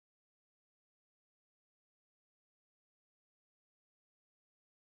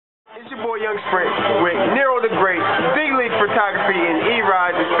It's your boy Young Sprynt with Nero the Great, D-League Photography, and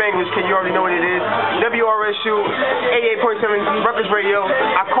E-Ride, the Spanglish, because you already know what it is. WRSU, 88.7 Records Radio.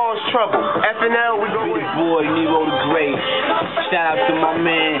 I cause trouble. FNL, we go with boy Nero the Great. Shout out to my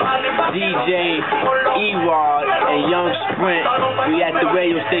man DJ E-Ride and Young Sprynt. We at the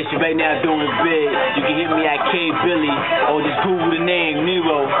radio station right now doing big. You can hit me at K Billy or just Google the name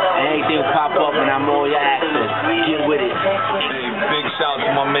Nero and everything will pop up and I'm all your access. Get with it. Big shout out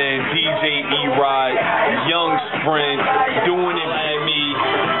to my man DJ E-Ride, Young Sprynt, doing it at me,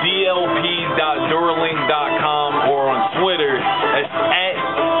 dlp.duralink.com or on Twitter, that's at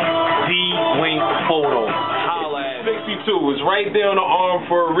dlinkphoto. 62 is right there on the arm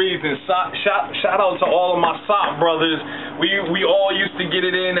for a reason. Shout out to all of my SOP brothers. We all used to get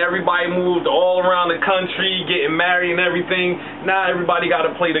it in. Everybody moved all around the country, getting married and everything. Now everybody got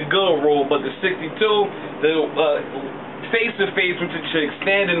to play the good role, but the 62, face-to-face with the chick,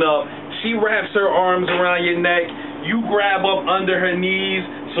 standing up, she wraps her arms around your neck, you grab up under her knees,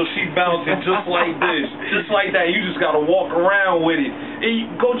 so she bouncing just like this, just like that. You just got to walk around with it. And you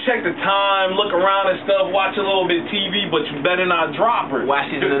go check the time, look around and stuff, watch a little bit of TV, but you better not drop her. Why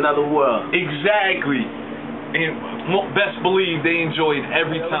she's in another world. Exactly. And best believe they enjoy it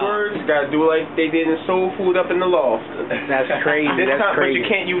every time. words, you got to do like they did in Soul Food up in the loft. That's crazy. But you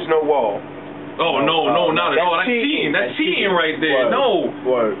can't use no wall. Oh no, not at all. That's cheating. That's cheating right there. No.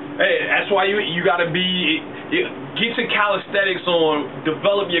 Word. Hey, that's why you gotta get your calisthenics on,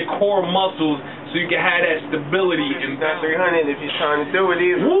 develop your core muscles so you can have that stability. And not 300 if you're trying to do it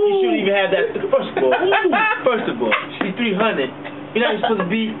either. You shouldn't even have that. First of all, she's 300. You're not even supposed to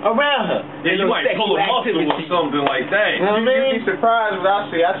be around her. Yeah, you might pull a muscle or something like that. You know what I mean? You'd be surprised what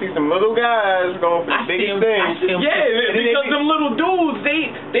I see. I see some little guys going for the biggest things. Yeah, because them little dudes,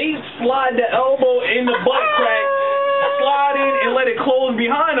 they slide the elbow in the butt crack, slide in and let it close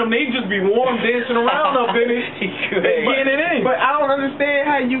behind them. They just be warm dancing around up in it, getting it in. But I don't understand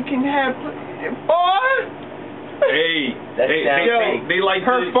how you can have, Hey, they like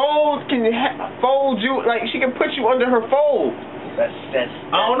her folds can fold you, like she can put you under her fold. That's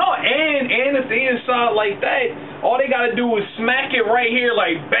I don't know, and if they inside like that, all they gotta do is smack it right here,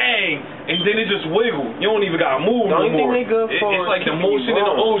 like bang, and then it just wiggle. You don't even gotta move no more. It's like the motion in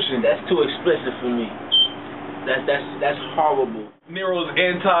the ocean. That's too explicit for me. That's horrible. Nero's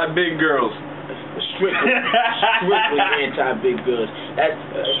anti-big girls. Strictly anti-big girls.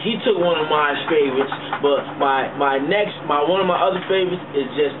 He took one of my favorites, but one of my other favorites is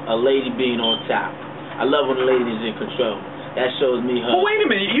just a lady being on top. I love when the lady's in control. That shows me her. Well, wait a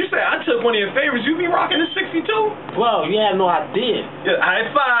minute. You said I took one of your favorites. You be rocking the 62? Well, you have no idea. Yeah, high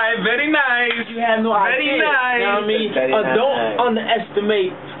five. Very nice. You have no idea. Very nice. You know what I mean? Don't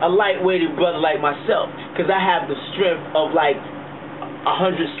underestimate a lightweighted brother like myself, because I have the strength of like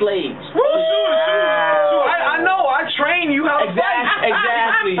 100 slaves. Woo! Sure. I know. I train you how to fight.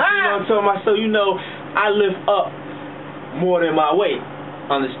 Exactly. You know what I'm talking about? So, you know, I lift up more than my weight.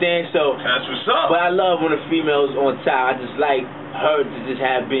 Understand? So that's what's up. But I love when a female's on top. I just like her to just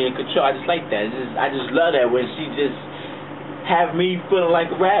have being in control. I just like that. I just love that when she just have me feeling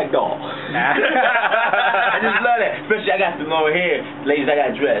like a rag doll. I just love that. Especially I got the long hair. Ladies, I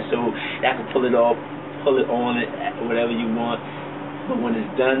got dressed, so I can pull it off, pull it on it, whatever you want. But when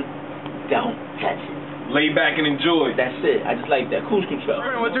it's done, don't touch it. Lay back and enjoy. That's it. I just like that. Cruise control.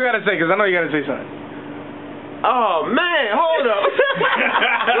 What you gotta say? Because I know you gotta say something. Oh man, hold up.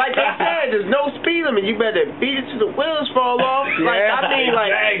 Like I said, there's no speed limit. You better beat it till the wheels fall off. Like I mean, like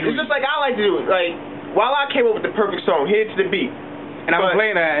it's just like I like to do it. Like while I came up with the perfect song, hit it to the beat. And I'm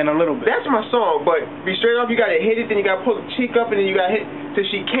playing that in a little bit. That's my song, but be straight up, you gotta hit it, then you gotta pull the cheek up, and then you gotta hit till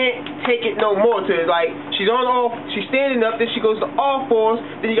she can't take it no more. Till like she's she's standing up, then she goes to all fours,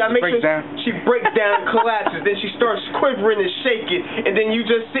 then you gotta make sure she breaks down, collapses, then she starts quivering and shaking, and then you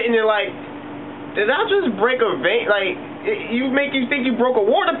just sitting there like, did I just break a vein? Like, you think you broke a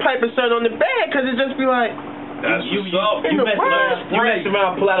water pipe or something on the bed, because it just be like, that's you mess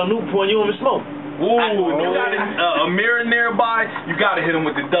around, pull out a Newport, you don't even smoke. Ooh, you got a mirror nearby, you gotta hit him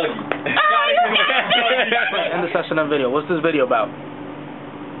with the Dougie. End the session of video. What's this video about?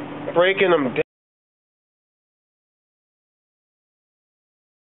 Breaking them down.